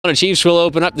Kelowna Chiefs will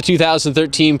open up the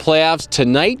 2013 playoffs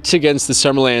tonight against the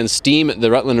Summerland Steam at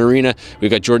the Rutland Arena. We've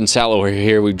got Jordan Salahor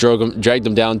here. We've dragged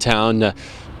them downtown.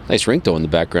 Nice rink though in the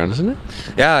background, isn't it?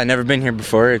 Yeah, I've never been here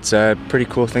before. It's a pretty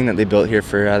cool thing that they built here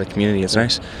for the community. It's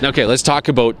nice. Okay, let's talk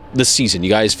about the season.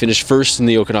 You guys finished first in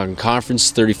the Okanagan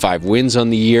Conference, 35 wins on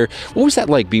the year. What was that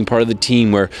like being part of the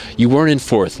team where you weren't in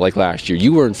fourth like last year?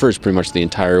 You were in first pretty much the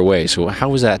entire way. So how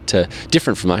was that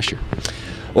different from last year?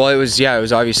 Well, it was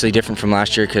obviously different from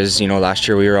last year because, last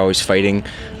year we were always fighting.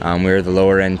 We were the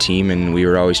lower end team and we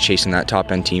were always chasing that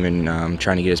top end team and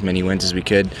trying to get as many wins as we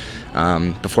could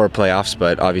before playoffs.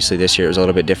 But obviously this year it was a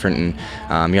little bit different,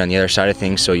 and you're on the other side of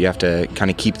things, so you have to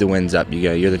kind of keep the wins up.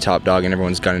 You're the top dog and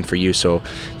everyone's gunning for you, so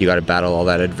you got to battle all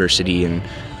that adversity and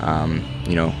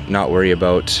not worry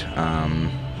about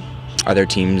other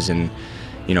teams and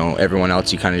everyone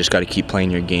else. You kind of just got to keep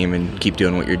playing your game and keep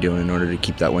doing what you're doing in order to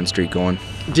keep that win streak going.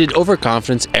 Did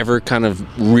overconfidence ever kind of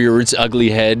rear its ugly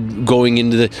head going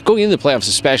into the playoffs,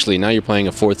 especially? Now you're playing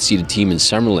a fourth-seeded team in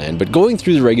Summerland, but going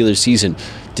through the regular season,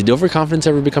 did overconfidence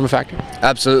ever become a factor?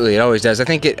 Absolutely, it always does. I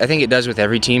think it does with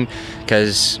every team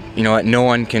because no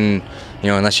one can.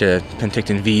 Unless you're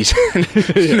Penticton V's,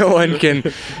 no one can,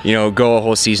 go a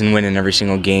whole season winning every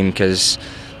single game because,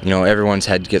 everyone's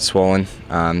head gets swollen.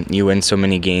 You win so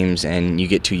many games and you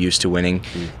get too used to winning,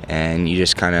 and you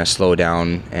just kind of slow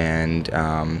down and,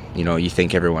 you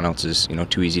think everyone else is,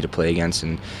 too easy to play against,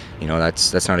 and,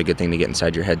 that's not a good thing to get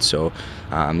inside your head. So,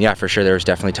 yeah, for sure there was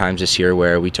definitely times this year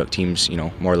where we took teams,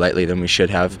 more lightly than we should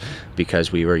have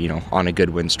because we were, on a good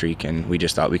win streak and we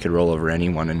just thought we could roll over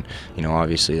anyone, and,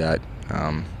 obviously that,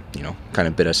 kind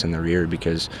of bit us in the rear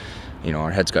because,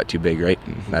 our heads got too big, right?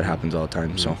 And that happens all the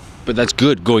time, so. But that's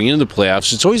good going into the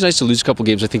playoffs. It's always nice to lose a couple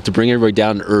games, I think, to bring everybody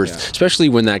down to earth, especially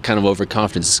when that kind of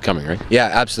overconfidence is coming, right? Yeah,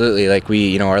 absolutely. Like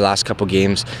our last couple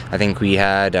games, I think we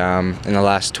had, in the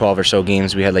last 12 or so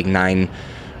games, we had like 9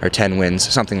 or 10 wins,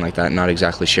 something like that, not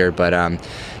exactly sure. But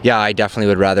yeah, I definitely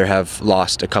would rather have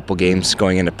lost a couple games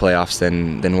going into playoffs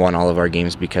than won all of our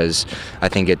games, because I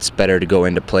think it's better to go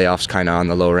into playoffs kind of on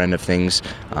the lower end of things,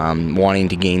 wanting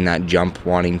to gain that jump,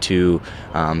 wanting to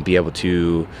be able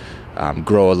to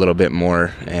grow a little bit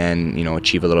more and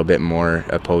achieve a little bit more,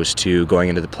 opposed to going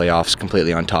into the playoffs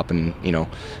completely on top and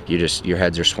your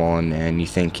heads are swollen and you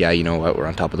think, yeah, you know what, we're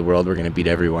on top of the world, we're going to beat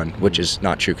everyone, which is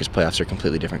not true because playoffs are a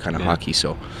completely different kind of hockey.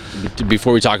 So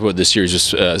before we talk about this series,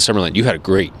 just Summerland, you had a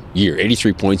great year,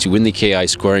 83 points, you win the KI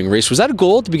scoring race. Was that a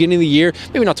goal at the beginning of the year?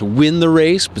 Maybe not to win the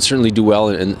race, but certainly do well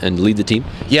and lead the team?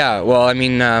 Yeah, well, I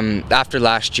mean, after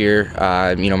last year,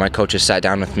 my coaches sat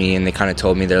down with me and they kind of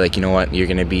told me, they're like, you know what, you're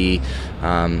going to be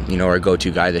our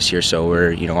go-to guy this year, so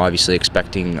we're obviously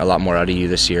expecting a lot more out of you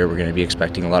this year. We're going to be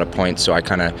expecting a lot of points, so I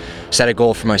kind of set a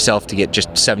goal for myself to get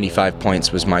just 75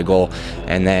 points was my goal.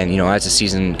 And then as the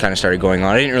season kind of started going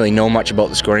on, I didn't really know much about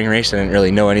the scoring race. I didn't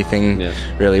really know anything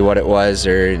really what it was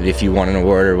or if you won an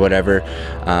award or whatever.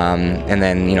 And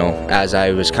then as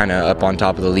I was kind of up on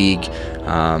top of the league,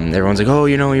 everyone's like, oh,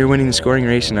 you're winning the scoring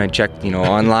race, and I checked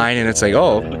online and it's like,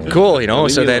 oh, cool,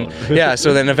 so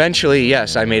then eventually,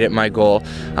 yes, I made it my goal.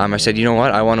 I said, you know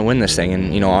what, I want to win this thing,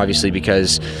 and obviously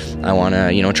because I want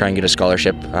to try and get a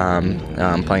scholarship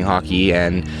playing hockey,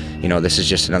 and this is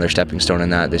just another stepping stone in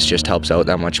that. This just helps out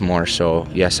that much more. So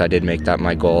yes, I did make that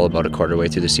my goal about a quarter way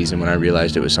through the season when I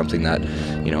realized it was something that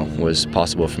was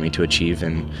possible for me to achieve,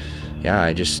 and yeah,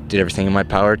 I just did everything in my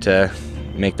power to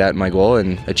make that my goal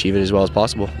and achieve it as well as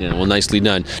possible. Yeah, well, nicely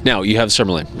done. Now, you have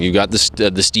Summerland. You got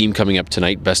the Steam coming up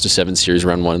tonight, best of 7 series,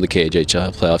 round 1 of the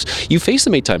KIJHL playoffs. You faced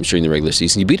them 8 times during the regular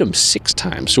season. You beat them 6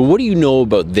 times. So what do you know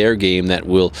about their game that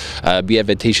will be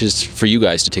advantageous for you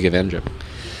guys to take advantage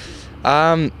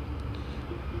of?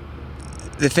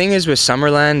 The thing is with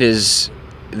Summerland is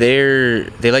they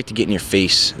like to get in your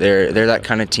face. They're that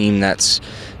kind of team that's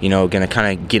going to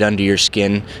kind of get under your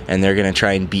skin, and they're going to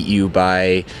try and beat you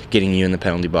by getting you in the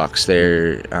penalty box.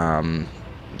 They're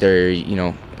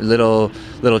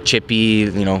little chippy,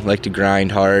 like to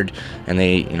grind hard, and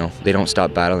they don't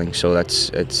stop battling. So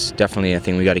it's definitely a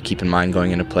thing we got to keep in mind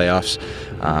going into playoffs.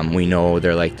 We know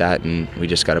they're like that, and we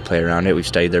just got to play around it. We've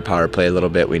studied their power play a little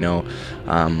bit. We know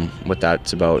what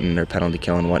that's about and their penalty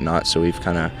kill and whatnot. So we've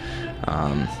kind of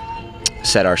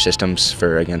set our systems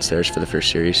against theirs for the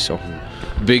first series. So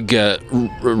big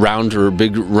round or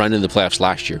big run in the playoffs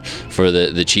last year for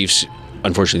the Chiefs,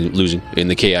 unfortunately losing in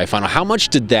the KI final. How much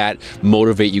did that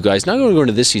motivate you guys, not only going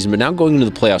into this season, but now going into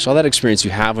the playoffs, all that experience you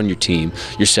have on your team,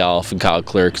 yourself and Kyle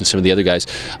Clerk and some of the other guys,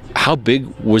 how big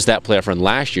was that playoff run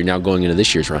last year now going into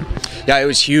this year's run? Yeah, it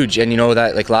was huge. And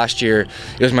that, like, last year,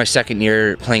 it was my second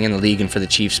year playing in the league and for the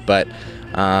Chiefs, but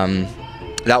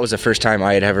that was the first time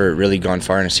I had ever really gone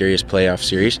far in a serious playoff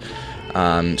series.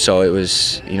 So it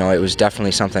was, you know, it was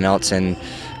definitely something else. And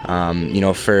you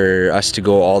know, for us to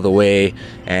go all the way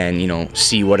and, you know,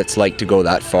 see what it's like to go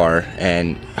that far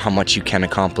and how much you can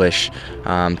accomplish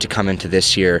to come into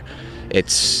this year,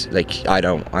 it's like I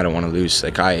don't want to lose.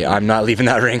 Like I'm not leaving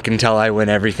that rink until I win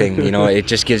everything. You know, it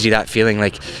just gives you that feeling,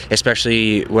 like,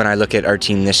 especially when I look at our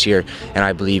team this year, and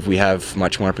I believe we have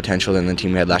much more potential than the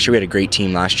team we had last year. We had a great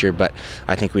team last year, but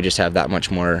I think we just have that much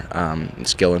more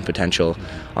skill and potential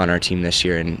on our team this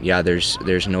year. And yeah,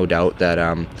 there's no doubt that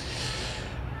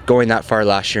going that far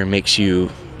last year makes you,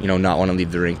 you know, not want to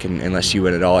leave the rink unless you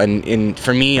win it all. And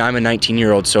for me, I'm a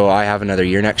 19-year-old, so I have another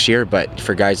year next year. But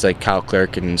for guys like Kyle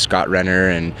Clark and Scott Renner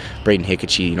and Braden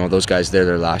Hickachey, you know, those guys, they're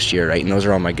their last year, right? And those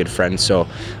are all my good friends. So,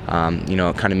 you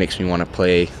know, it kind of makes me want to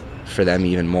play for them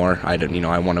even more. You know,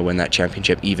 I want to win that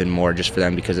championship even more just for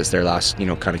them because it's their last, you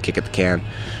know, kind of kick at the can.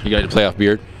 You got a playoff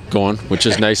beard going, which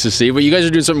is nice to see. But you guys are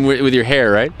doing something with your hair,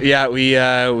 right? Yeah, we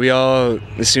all,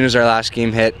 as soon as our last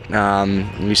game hit,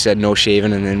 we said no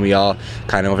shaving, and then we all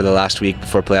kind of over the last week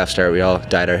before playoff start, we all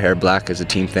dyed our hair black as a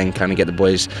team thing, kind of get the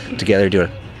boys together, do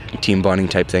a team bonding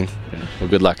type thing. Yeah. Well,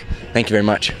 good luck. Thank you very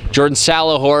much. Jordan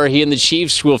Salahor, he and the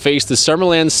Chiefs will face the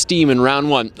Summerland Steam in round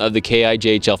 1 of the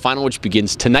KIJHL final, which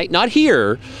begins tonight, not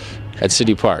here at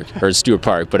City Park, or at Stewart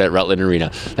Park, but at Rutland Arena.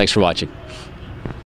 Thanks for watching.